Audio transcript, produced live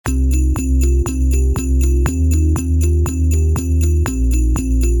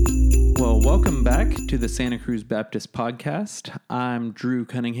to the Santa Cruz Baptist Podcast. I'm Drew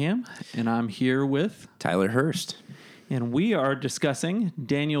Cunningham, and I'm here with Tyler Hurst. And we are discussing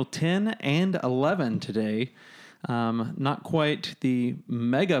Daniel 10 and 11 today. Not quite the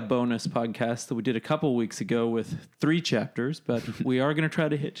mega bonus podcast that we did a couple weeks ago with 3 chapters, but we are going to try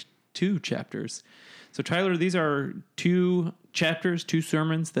to hit 2 chapters. So, Tyler, these are 2 chapters, 2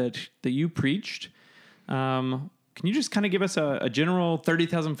 sermons that you preached. Can you just kind of give us a general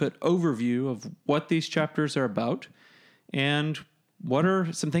 30,000-foot overview of what these chapters are about and what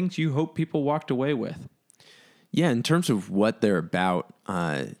are some things you hope people walked away with? Yeah, in terms of what they're about,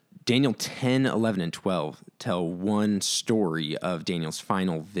 Daniel 10, 11, and 12 tell one story of Daniel's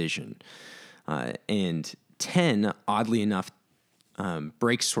final vision. And 10, oddly enough,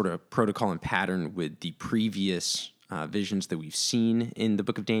 breaks sort of protocol and pattern with the previous visions that we've seen in the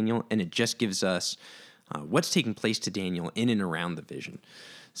book of Daniel, and it just gives us what's taking place to Daniel in and around the vision.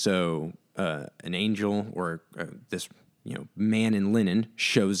 So an angel or this man in linen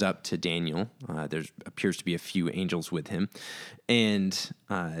shows up to Daniel. There appears to be a few angels with him, and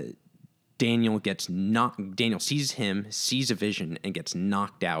Daniel sees him, sees a vision, and gets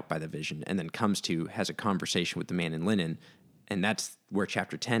knocked out by the vision, and then has a conversation with the man in linen. And that's where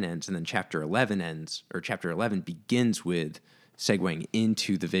chapter 10 ends, and then chapter 11 ends, or chapter 11 begins with segueing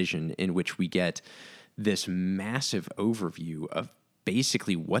into the vision, in which we get this massive overview of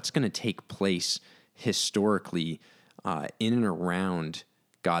basically what's going to take place historically in and around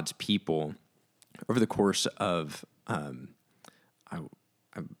God's people over the course of,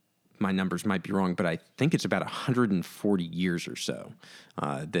 my numbers might be wrong, but I think it's about 140 years or so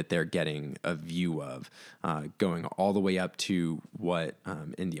that they're getting a view of, going all the way up to what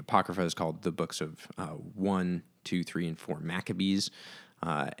in the Apocrypha is called the books of 1, 2, 3, and 4 Maccabees,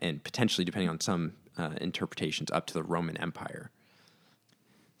 and potentially, depending on some interpretations, up to the Roman Empire.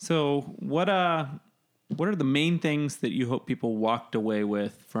 So what are the main things that you hope people walked away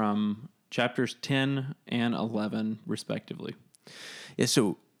with from chapters 10 and 11, respectively? Yeah,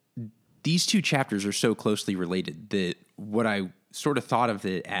 so these 2 chapters are so closely related that what I sort of thought of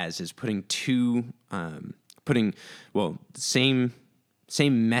it as is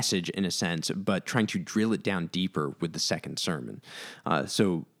same message in a sense, but trying to drill it down deeper with the second sermon.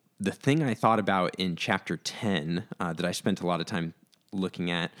 So the thing I thought about in chapter 10 that I spent a lot of time looking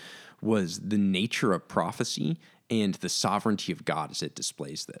at was the nature of prophecy and the sovereignty of God as it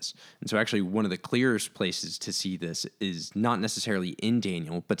displays this. And so actually one of the clearest places to see this is not necessarily in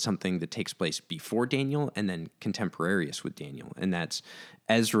Daniel, but something that takes place before Daniel and then contemporaneous with Daniel. And that's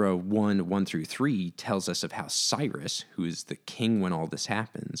Ezra 1 through 3 tells us of how Cyrus, who is the king when all this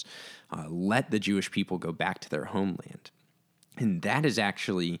happens, let the Jewish people go back to their homeland. And that is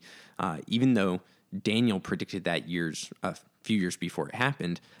actually, even though Daniel predicted that a few years before it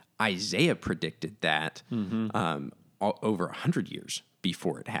happened, Isaiah predicted that over 100 years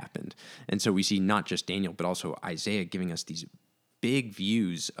before it happened. And so we see not just Daniel, but also Isaiah giving us these big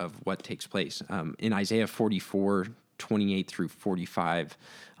views of what takes place. In Isaiah 44, 28 through 45,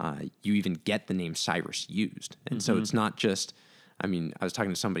 you even get the name Cyrus used. And so it's not just... I was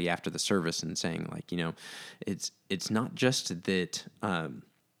talking to somebody after the service and saying, it's not just that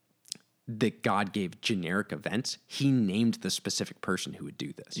that God gave generic events. He named the specific person who would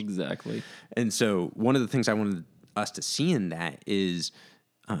do this. Exactly. And so one of the things I wanted us to see in that is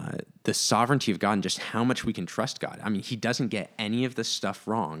the sovereignty of God and just how much we can trust God. He doesn't get any of this stuff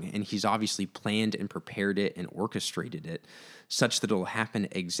wrong, and he's obviously planned and prepared it and orchestrated it such that it'll happen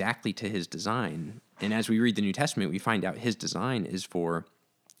exactly to his design. And as we read the New Testament, we find out his design is for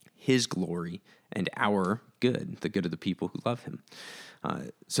his glory and our good, the good of the people who love him.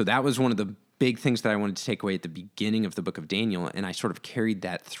 So that was one of the big things that I wanted to take away at the beginning of the book of Daniel, and I sort of carried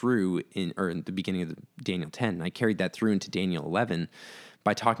that through in the beginning of Daniel 10. And I carried that through into Daniel 11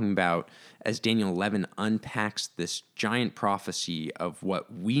 by talking about, as Daniel 11 unpacks this giant prophecy of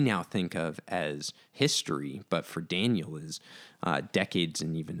what we now think of as history, but for Daniel is decades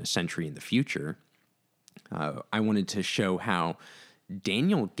and even a century in the future. I wanted to show how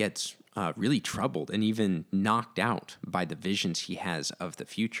Daniel gets really troubled and even knocked out by the visions he has of the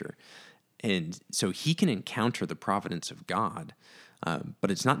future. And so he can encounter the providence of God,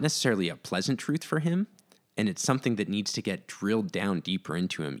 but it's not necessarily a pleasant truth for him. And it's something that needs to get drilled down deeper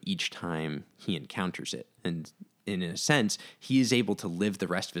into him each time he encounters it. And in a sense, he is able to live the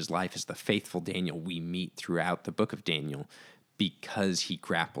rest of his life as the faithful Daniel we meet throughout the book of Daniel, because he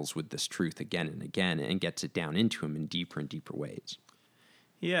grapples with this truth again and again and gets it down into him in deeper and deeper ways.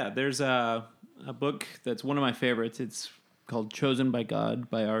 Yeah, there's a book that's one of my favorites. It's called Chosen by God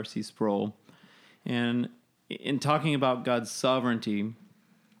by R.C. Sproul. And in talking about God's sovereignty,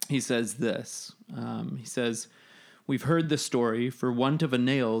 he says this. He says, "We've heard the story. For want of a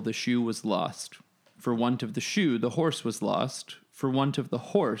nail, the shoe was lost. For want of the shoe, the horse was lost. For want of the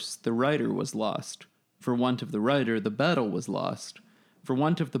horse, the rider was lost. For want of the rider, the battle was lost. For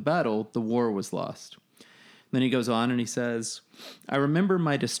want of the battle, the war was lost." Then he goes on and he says, "I remember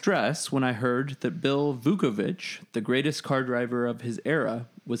my distress when I heard that Bill Vukovich, the greatest car driver of his era,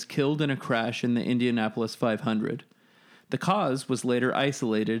 was killed in a crash in the Indianapolis 500. The cause was later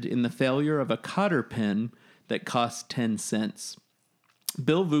isolated in the failure of a cotter pin that cost 10 cents.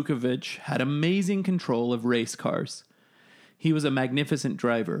 Bill Vukovich had amazing control of race cars. He was a magnificent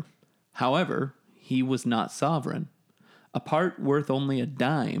driver. However, he was not sovereign. A part worth only a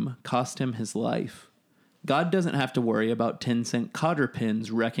dime cost him his life. God doesn't have to worry about 10-cent cotter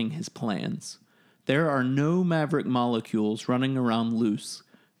pins wrecking his plans. There are no maverick molecules running around loose.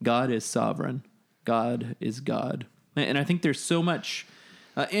 God is sovereign. God is God." And I think there's so much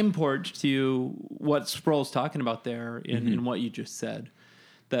import to what Sproul's talking about there in what you just said.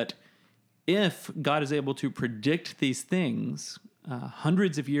 That if God is able to predict these things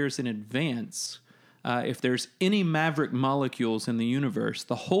hundreds of years in advance, if there's any maverick molecules in the universe,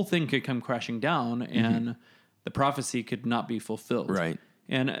 the whole thing could come crashing down and the prophecy could not be fulfilled. Right.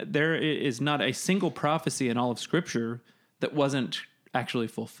 And there is not a single prophecy in all of Scripture that wasn't actually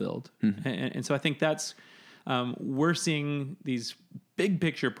fulfilled. And so I think that's, we're seeing these big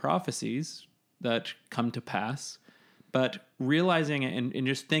picture prophecies that come to pass, but realizing it and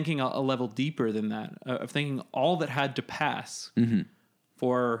just thinking a level deeper than that, of thinking all that had to pass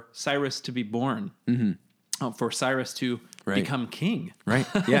for Cyrus to be born, for Cyrus to become king. Right.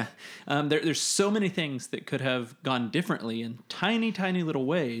 Yeah. There's so many things that could have gone differently in tiny, tiny little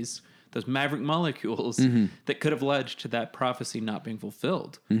ways, those maverick molecules that could have led to that prophecy not being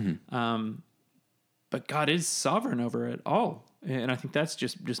fulfilled. But God is sovereign over it all. And I think that's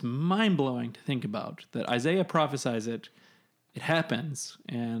just mind-blowing to think about, that Isaiah prophesies it, it happens,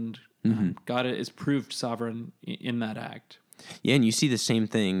 and God is proved sovereign in that act. Yeah, and you see the same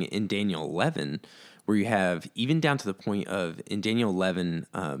thing in Daniel 11, where you have, even down to the point of, in Daniel 11,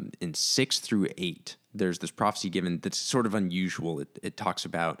 in 6 through 8, there's this prophecy given that's sort of unusual. It talks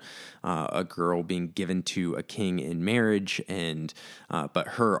about a girl being given to a king in marriage, and but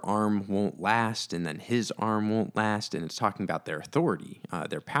her arm won't last, and then his arm won't last, and it's talking about their authority,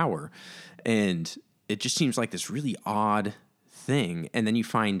 their power. And it just seems like this really odd thing. And then you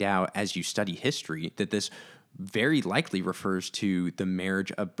find out, as you study history, that this very likely refers to the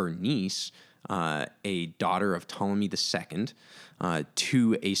marriage of Bernice, a daughter of Ptolemy II,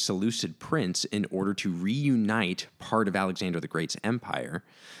 to a Seleucid prince in order to reunite part of Alexander the Great's empire.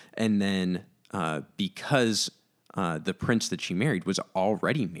 And then because the prince that she married was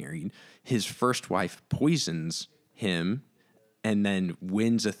already married, his first wife poisons him and then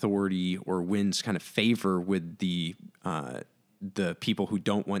wins authority or wins kind of favor with the people who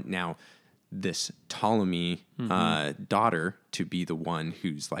don't want now this Ptolemy daughter to be the one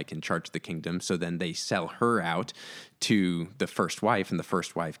who's like in charge of the kingdom. So then they sell her out to the first wife, and the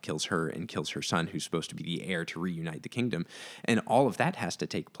first wife kills her and kills her son, who's supposed to be the heir to reunite the kingdom. And all of that has to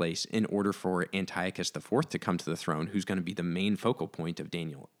take place in order for Antiochus IV to come to the throne, who's going to be the main focal point of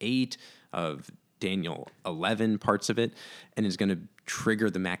Daniel 8, of Daniel 11, parts of it, and is going to trigger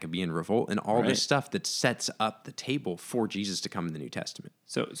the Maccabean revolt and all this stuff that sets up the table for Jesus to come in the New Testament.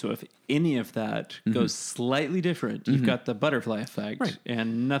 So if any of that goes slightly different, you've got the butterfly effect,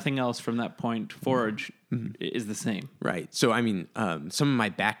 and nothing else from that point forward is the same. Right. So, I mean, some of my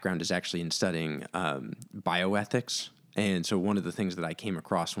background is actually in studying bioethics. And so one of the things that I came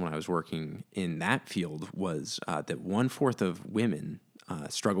across when I was working in that field was that 1/4 of women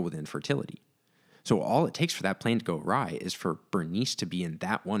struggle with infertility. So all it takes for that plan to go awry is for Bernice to be in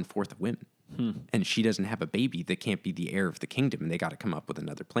that 1/4 of women. And she doesn't have a baby that can't be the heir of the kingdom, and they got to come up with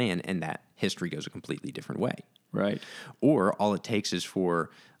another plan, and that history goes a completely different way. Right. Or all it takes is for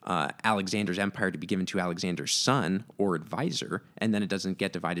Alexander's empire to be given to Alexander's son or advisor, and then it doesn't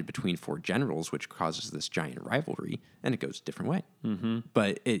get divided between 4 generals, which causes this giant rivalry, and it goes a different way.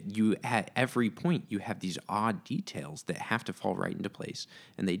 But you at every point, you have these odd details that have to fall right into place,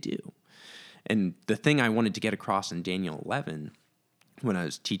 and they do. And the thing I wanted to get across in Daniel 11, when I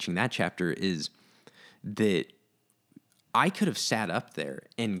was teaching that chapter, is that I could have sat up there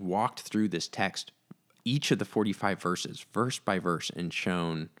and walked through this text, each of the 45 verses, verse by verse, and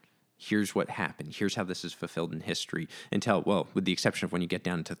shown, here's what happened, here's how this is fulfilled in history, until, well, with the exception of when you get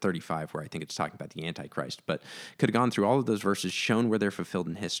down to 35, where I think it's talking about the Antichrist, but could have gone through all of those verses, shown where they're fulfilled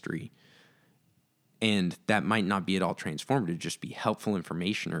in history. And that might not be at all transformative, just be helpful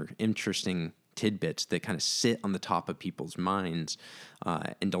information or interesting tidbits that kind of sit on the top of people's minds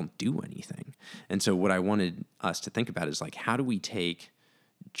and don't do anything. And so what I wanted us to think about is like, how do we take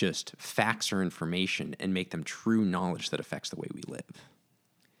just facts or information and make them true knowledge that affects the way we live?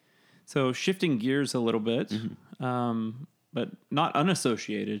 So shifting gears a little bit, but not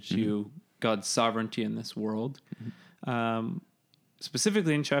unassociated to God's sovereignty in this world.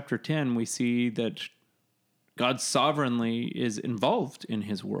 Specifically in chapter 10, we see that God sovereignly is involved in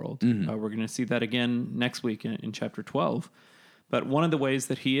his world. We're going to see that again next week in chapter 12. But one of the ways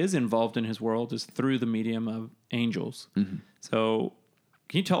that he is involved in his world is through the medium of angels. So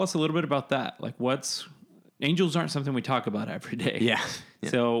can you tell us a little bit about that? Like angels aren't something we talk about every day. Yeah.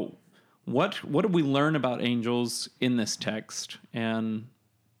 So what do we learn about angels in this text, and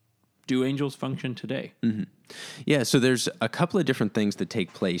do angels function today? Yeah, so there's a couple of different things that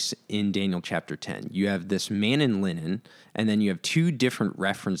take place in Daniel chapter 10. You have this man in linen, and then you have two different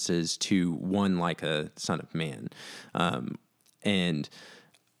references to one like a son of man. And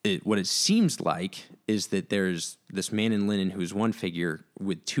what it seems like is that there's this man in linen who's one figure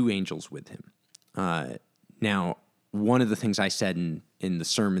with two angels with him. Now, one of the things I said in the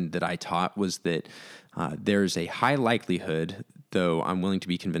sermon that I taught was that there's a high likelihood, though I'm willing to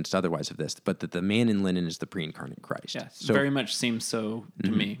be convinced otherwise of this, but that the man in linen is the pre-incarnate Christ. Yeah, so, very much seems so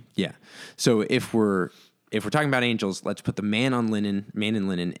to me. Yeah. So if we're talking about angels, let's put the man in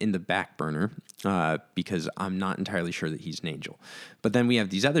linen in the back burner, because I'm not entirely sure that he's an angel. But then we have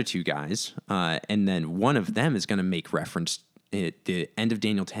these other two guys, and then one of them is going to make reference at the end of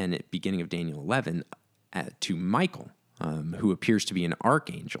Daniel 10, at beginning of Daniel 11, to Michael, who appears to be an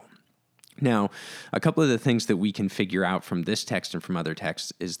archangel. Now, a couple of the things that we can figure out from this text and from other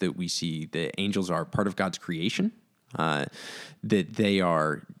texts is that we see that angels are part of God's creation, that they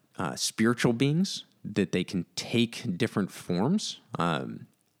are spiritual beings, that they can take different forms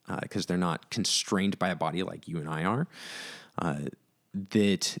because they're not constrained by a body like you and I are,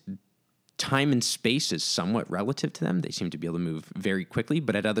 that time and space is somewhat relative to them. They seem to be able to move very quickly,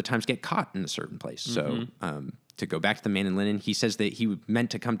 but at other times get caught in a certain place. So to go back to the man in linen, he says that he meant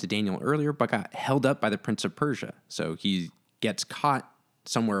to come to Daniel earlier, but got held up by the prince of Persia. So he gets caught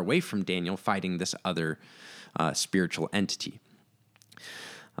somewhere away from Daniel fighting this other spiritual entity.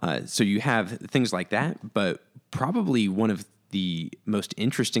 So you have things like that, but probably one of the most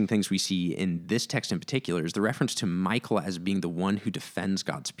interesting things we see in this text in particular is the reference to Michael as being the one who defends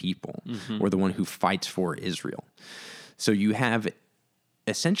God's people, or the one who fights for Israel. So you have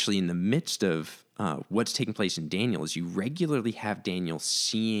essentially in the midst of what's taking place in Daniel is you regularly have Daniel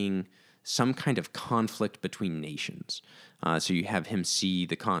seeing some kind of conflict between nations. So you have him see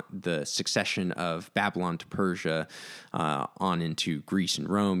the succession of Babylon to Persia on into Greece and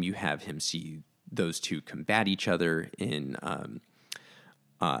Rome. You have him see those two combat each other in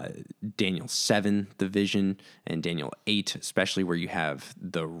Daniel 7, the vision, and Daniel 8, especially where you have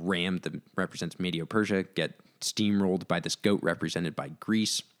the ram that represents Medio-Persia get steamrolled by this goat represented by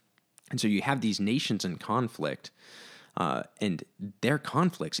Greece. And so you have these nations in conflict, and their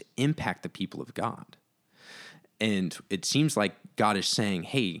conflicts impact the people of God. And it seems like God is saying,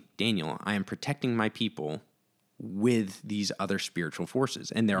 hey, Daniel, I am protecting my people with these other spiritual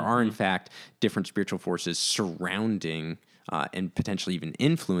forces. And there are, in fact, different spiritual forces surrounding and potentially even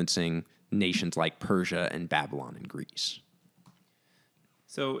influencing nations like Persia and Babylon and Greece.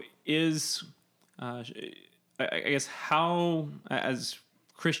 So I guess how, as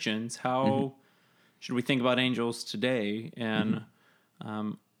Christians, how should we think about angels today? And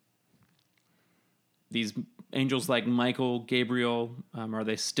these angels like Michael, Gabriel, are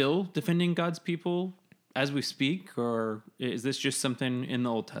they still defending God's people as we speak, or is this just something in the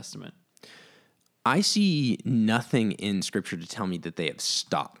Old Testament? I see nothing in Scripture to tell me that they have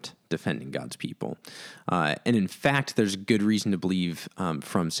stopped defending God's people. And in fact, there's good reason to believe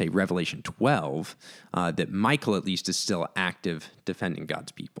from, say, Revelation 12, that Michael at least is still active defending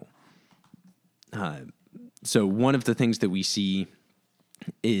God's people. So one of the things that we see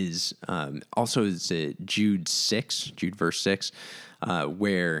is also is Jude verse 6,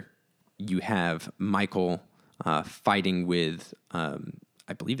 where you have Michael fighting with,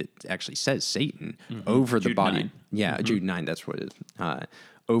 I believe it actually says Satan over the Jude body. 9. Yeah, Jude 9, that's what it is.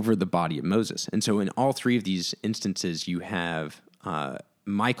 Over the body of Moses. And so in all three of these instances, you have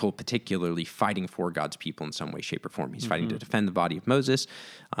Michael particularly fighting for God's people in some way, shape, or form. He's fighting to defend the body of Moses.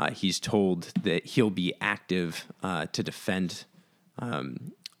 He's told that he'll be active to defend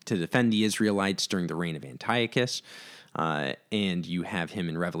the Israelites during the reign of Antiochus. And you have him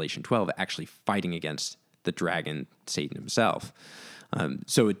in Revelation 12 actually fighting against the dragon, Satan himself.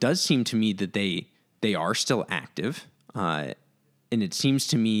 So it does seem to me that they are still active. And it seems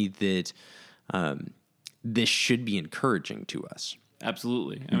to me that this should be encouraging to us.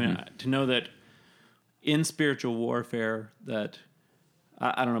 Absolutely. I mean, to know that in spiritual warfare, that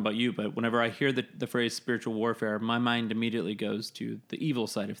I don't know about you, but whenever I hear the phrase spiritual warfare, my mind immediately goes to the evil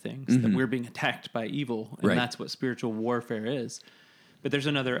side of things, that we're being attacked by evil, and Right. that's what spiritual warfare is. But there's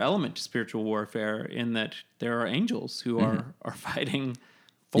another element to spiritual warfare in that there are angels who are fighting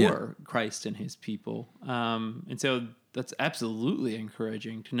for Christ and his people. And so that's absolutely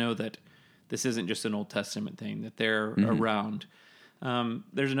encouraging to know that this isn't just an Old Testament thing, that they're around.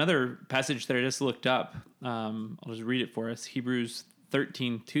 There's another passage that I just looked up. I'll just read it for us. Hebrews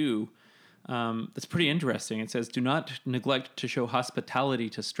 13:2. That's pretty interesting. It says, "Do not neglect to show hospitality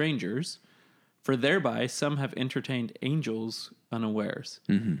to strangers, for thereby some have entertained angels unawares."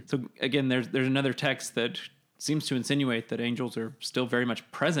 So again, there's another text that seems to insinuate that angels are still very much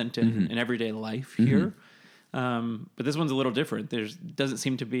present in everyday life here. But this one's a little different. There doesn't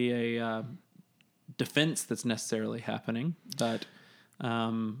seem to be a defense that's necessarily happening, but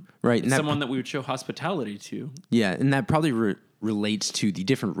Right. And someone that we would show hospitality to. Yeah, and that probably relates to the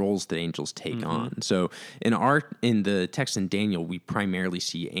different roles that angels take on. So in the text in Daniel, we primarily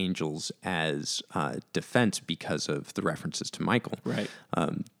see angels as defense because of the references to Michael. Right.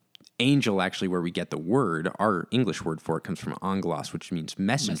 Angel, actually, where we get the word, our English word for it comes from angelos, which means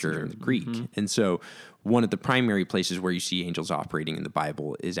messenger in the Greek. And so one of the primary places where you see angels operating in the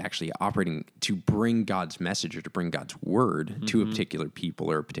Bible is actually operating to bring God's message or to bring God's word to a particular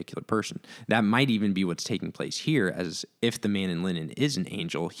people or a particular person. That might even be what's taking place here, as if the man in linen is an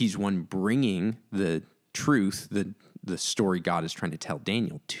angel, he's one bringing the truth, the story God is trying to tell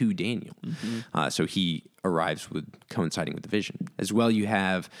Daniel to Daniel. So he arrives coinciding with the vision. As well, you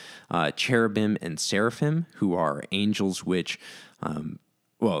have cherubim and seraphim, who are angels which,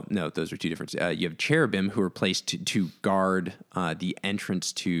 well, no, those are two different. You have cherubim who are placed to guard the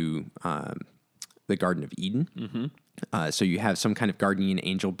entrance to the Garden of Eden. So you have some kind of guardian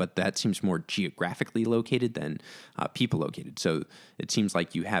angel, but that seems more geographically located than people located. So it seems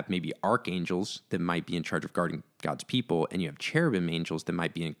like you have maybe archangels that might be in charge of guarding God's people, and you have cherubim angels that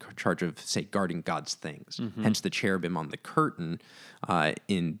might be in charge of, say, guarding God's things. Hence the cherubim on the curtain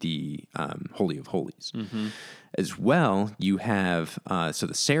in the Holy of Holies. As well, you have, so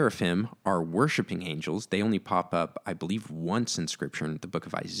the seraphim are worshiping angels. They only pop up, I believe, once in Scripture in the book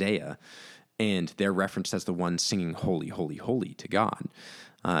of Isaiah. And they're referenced as the ones singing holy, holy, holy to God.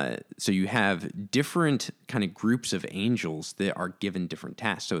 So you have different kind of groups of angels that are given different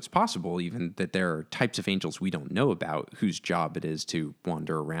tasks. So it's possible even that there are types of angels we don't know about whose job it is to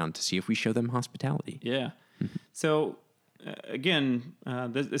wander around to see if we show them hospitality. Yeah. So again,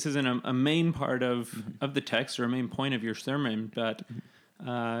 this isn't a main part of the text or a main point of your sermon, but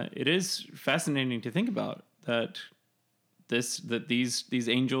it is fascinating to think about that these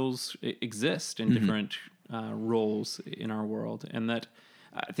angels exist in different roles in our world, and that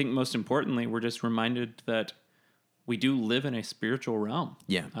I think most importantly, we're just reminded that we do live in a spiritual realm.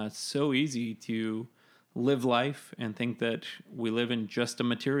 Yeah. It's so easy to live life and think that we live in just a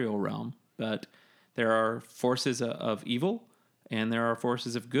material realm, but there are forces of evil and there are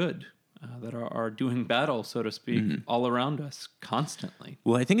forces of good that are doing battle, so to speak, all around us constantly.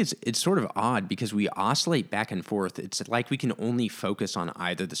 Well, I think it's sort of odd because we oscillate back and forth. It's like we can only focus on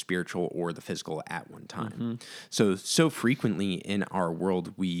either the spiritual or the physical at one time. So frequently in our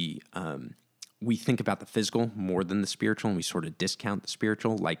world, we think about the physical more than the spiritual, and we sort of discount the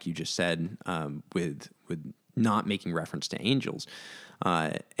spiritual, like you just said, with not making reference to angels.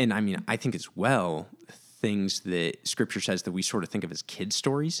 And I mean, I think as well, things that Scripture says that we sort of think of as kid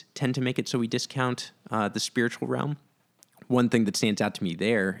stories tend to make it so we discount the spiritual realm. One thing that stands out to me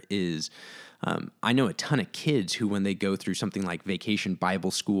there is I know a ton of kids who, when they go through something like Vacation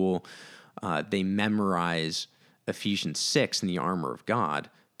Bible School, they memorize Ephesians 6 in the armor of God.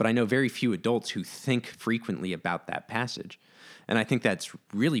 But I know very few adults who think frequently about that passage. And I think that's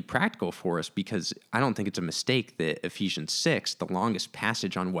really practical for us because I don't think it's a mistake that Ephesians 6, the longest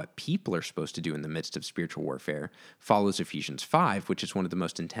passage on what people are supposed to do in the midst of spiritual warfare, follows Ephesians 5, which is one of the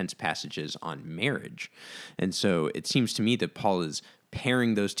most intense passages on marriage. And so it seems to me that Paul is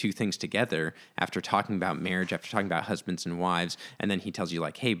pairing those two things together after talking about marriage, after talking about husbands and wives, and then he tells you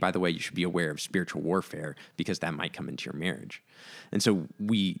like, hey, by the way, you should be aware of spiritual warfare because that might come into your marriage. And so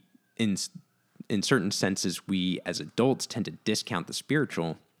we, in certain senses, we as adults tend to discount the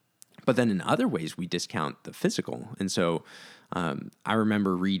spiritual, but then in other ways we discount the physical. And so I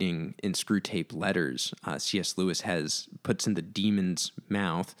remember reading in Screwtape Letters, C.S. Lewis puts in the demon's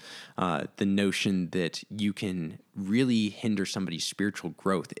mouth the notion that you can really hinder somebody's spiritual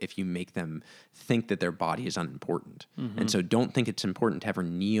growth if you make them think that their body is unimportant. And so don't think it's important to ever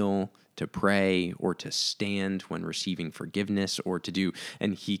kneel, to pray, or to stand when receiving forgiveness, or to do.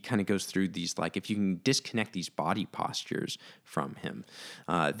 And he kind of goes through these, like, if you can disconnect these body postures from him,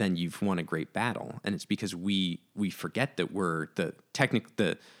 then you've won a great battle. And it's because we forget that we're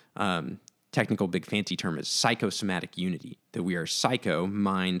technical big fancy term is psychosomatic unity, that we are psycho,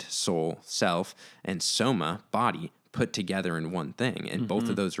 mind, soul, self, and soma, body, put together in one thing. And both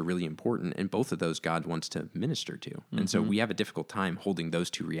of those are really important, and both of those God wants to minister to. And so we have a difficult time holding those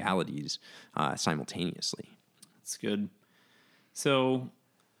two realities simultaneously. That's good. So,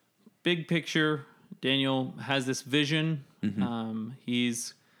 big picture, Daniel has this vision.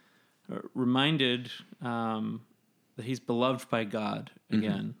 He's reminded that he's beloved by God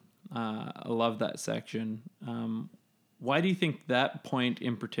again. I love that section. Why do you think that point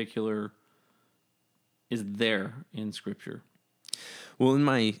in particular is there in Scripture? Well, in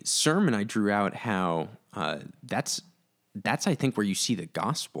my sermon, I drew out how that's I think where you see the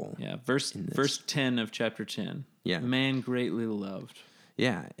gospel. Yeah, verse 10 of chapter 10. Yeah, man greatly loved.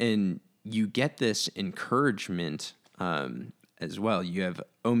 Yeah, and you get this encouragement as well. You have,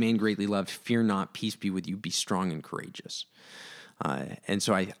 "O man greatly loved, fear not, peace be with you, be strong and courageous." And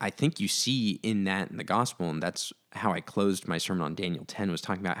so I think you see in that in the gospel, and that's how I closed my sermon on Daniel 10, was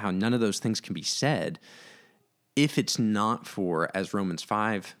talking about how none of those things can be said if it's not for, as Romans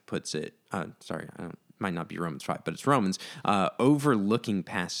 5 puts it, might not be Romans 5, but it's Romans, overlooking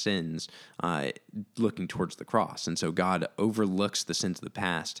past sins, looking towards the cross. And so God overlooks the sins of the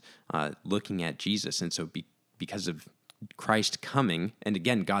past, looking at Jesus. And so because of Christ coming, and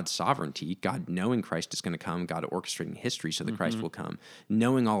again, God's sovereignty, God knowing Christ is going to come, God orchestrating history so that Christ will come,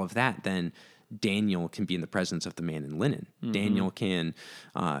 knowing all of that, then Daniel can be in the presence of the man in linen. Daniel can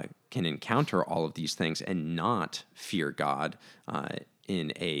encounter all of these things and not fear God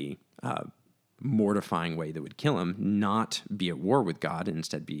in a mortifying way that would kill him, not be at war with God, and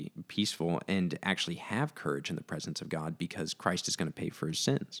instead be peaceful and actually have courage in the presence of God because Christ is going to pay for his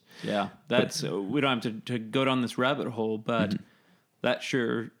sins. Yeah, we don't have to go down this rabbit hole, but that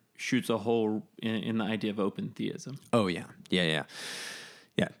sure shoots a hole in the idea of open theism. Oh, yeah.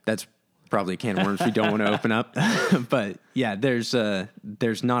 That's probably a can of worms we don't want to open up. But yeah, there's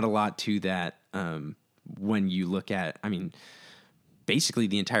not a lot to that when you look at, basically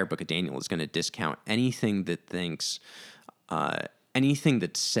the entire book of Daniel is going to discount anything that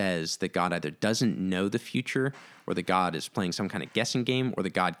says that God either doesn't know the future, or that God is playing some kind of guessing game, or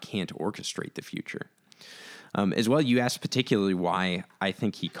that God can't orchestrate the future. As well, you asked particularly why I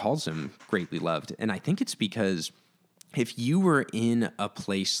think he calls him greatly loved. And I think it's because if you were in a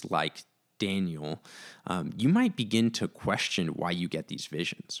place like Daniel, you might begin to question why you get these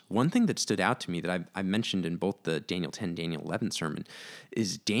visions. One thing that stood out to me that I mentioned in both the Daniel 10, Daniel 11 sermon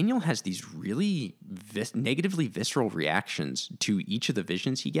is Daniel has these really negatively visceral reactions to each of the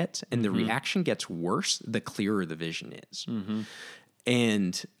visions he gets, and the reaction gets worse the clearer the vision is.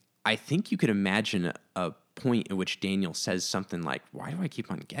 And I think you could imagine a point in which Daniel says something like, "Why do I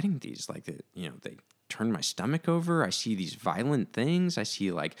keep on getting these? Like, they turn my stomach over. I see these violent things. I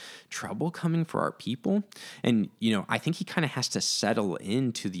see like trouble coming for our people." And, I think he kind of has to settle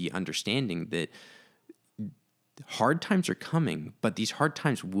into the understanding that hard times are coming, but these hard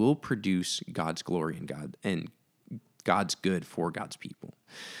times will produce God's glory and God's good for God's people.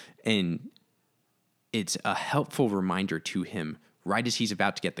 And it's a helpful reminder to him right as he's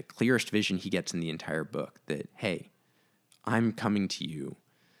about to get the clearest vision he gets in the entire book that, hey, I'm coming to you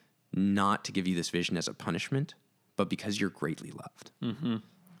not to give you this vision as a punishment, but because you're greatly loved.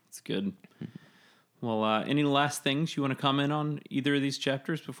 That's good. Well, any last things you want to comment on either of these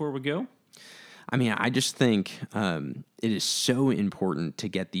chapters before we go? I just think it is so important to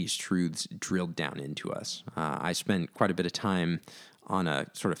get these truths drilled down into us. I spent quite a bit of time on a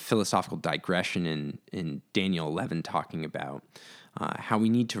sort of philosophical digression in Daniel 11 talking about how we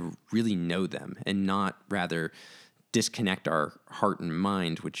need to really know them and not rather disconnect our heart and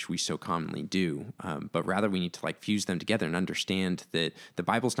mind, which we so commonly do, but rather we need to fuse them together and understand that the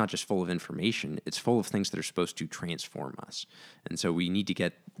Bible's not just full of information, it's full of things that are supposed to transform us. And so we need to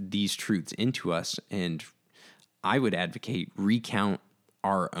get these truths into us, and I would advocate recount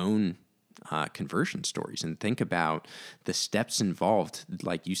our own conversion stories and think about the steps involved,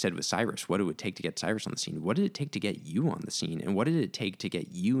 like you said with Cyrus. What it would take to get Cyrus on the scene? What did it take to get you on the scene? And what did it take to get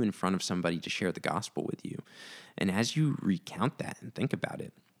you in front of somebody to share the gospel with you? And as you recount that and think about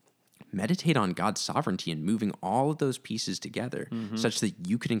it, meditate on God's sovereignty and moving all of those pieces together such that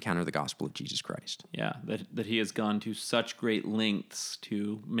you could encounter the gospel of Jesus Christ. Yeah, that he has gone to such great lengths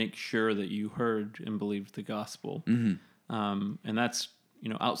to make sure that you heard and believed the gospel. And that's,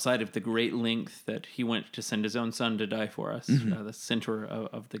 outside of the great length that he went to send his own son to die for us, the center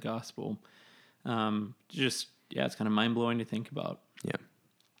of the gospel. It's kind of mind-blowing to think about. Yeah.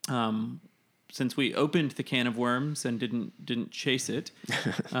 Since we opened the can of worms and didn't chase it,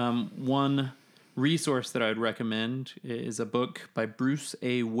 one resource that I would recommend is a book by Bruce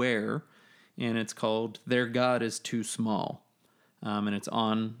A. Ware, and it's called "Their God is Too Small," and it's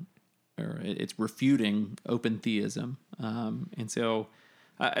refuting open theism, and so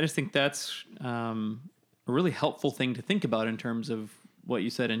I just think that's a really helpful thing to think about in terms of what you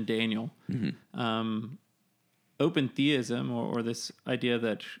said in Daniel. Open theism, or this idea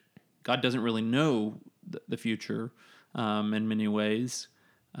that God doesn't really know the future in many ways,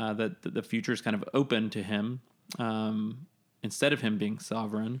 that the future is kind of open to him instead of him being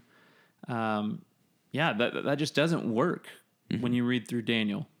sovereign. That just doesn't work when you read through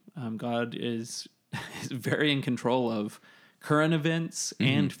Daniel. God is very in control of current events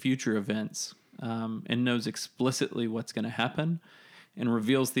and future events, and knows explicitly what's going to happen and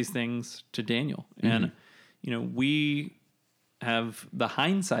reveals these things to Daniel. And, we have the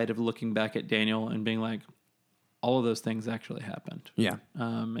hindsight of looking back at Daniel and being like, all of those things actually happened. Yeah.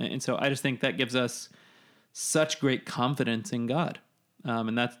 And so I just think that gives us such great confidence in God.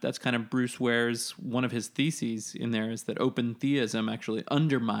 And that's kind of Bruce Ware's, one of his theses in there is that open theism actually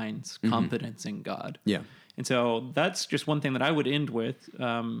undermines confidence in God. Yeah. And so that's just one thing that I would end with.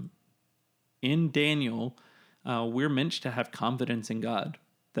 In Daniel, we're meant to have confidence in God,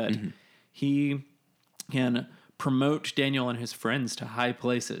 that he can promote Daniel and his friends to high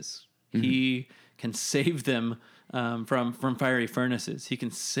places. He can save them from fiery furnaces. He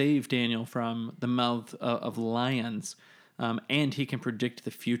can save Daniel from the mouth of lions, and he can predict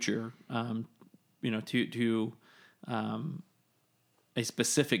the future, to a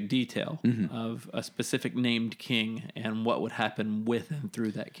specific detail of a specific named king and what would happen with and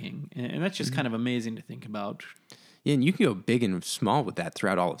through that king. And that's just kind of amazing to think about. Yeah, and you can go big and small with that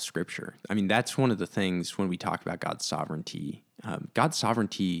throughout all of Scripture. I mean, that's one of the things when we talk about God's sovereignty.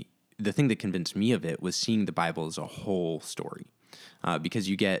 The thing that convinced me of it was seeing the Bible as a whole story, because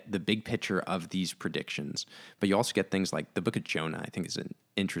you get the big picture of these predictions, but you also get things like the book of Jonah, I think is an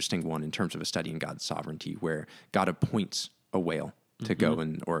interesting one in terms of a study in God's sovereignty, where God appoints a whale to go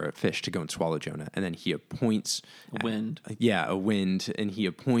or a fish to go and swallow Jonah. And then he appoints a wind, and he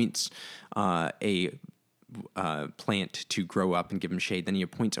appoints a plant to grow up and give him shade. Then he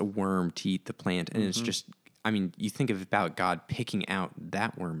appoints a worm to eat the plant. And it's just, you think about God picking out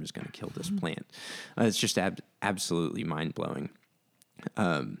that worm is going to kill this plant. It's just absolutely mind-blowing.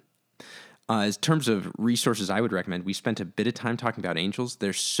 In terms of resources I would recommend, we spent a bit of time talking about angels.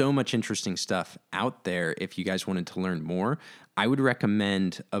 There's so much interesting stuff out there. If you guys wanted to learn more, I would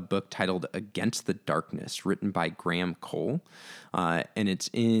recommend a book titled Against the Darkness, written by Graham Cole. And it's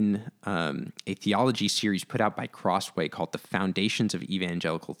in a theology series put out by Crossway called The Foundations of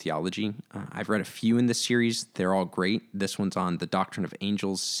Evangelical Theology. I've read a few in this series. They're all great. This one's on the doctrine of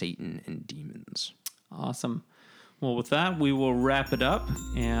angels, Satan, and demons. Awesome. Well, with that, we will wrap it up,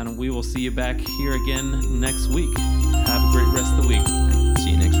 and we will see you back here again next week. Have a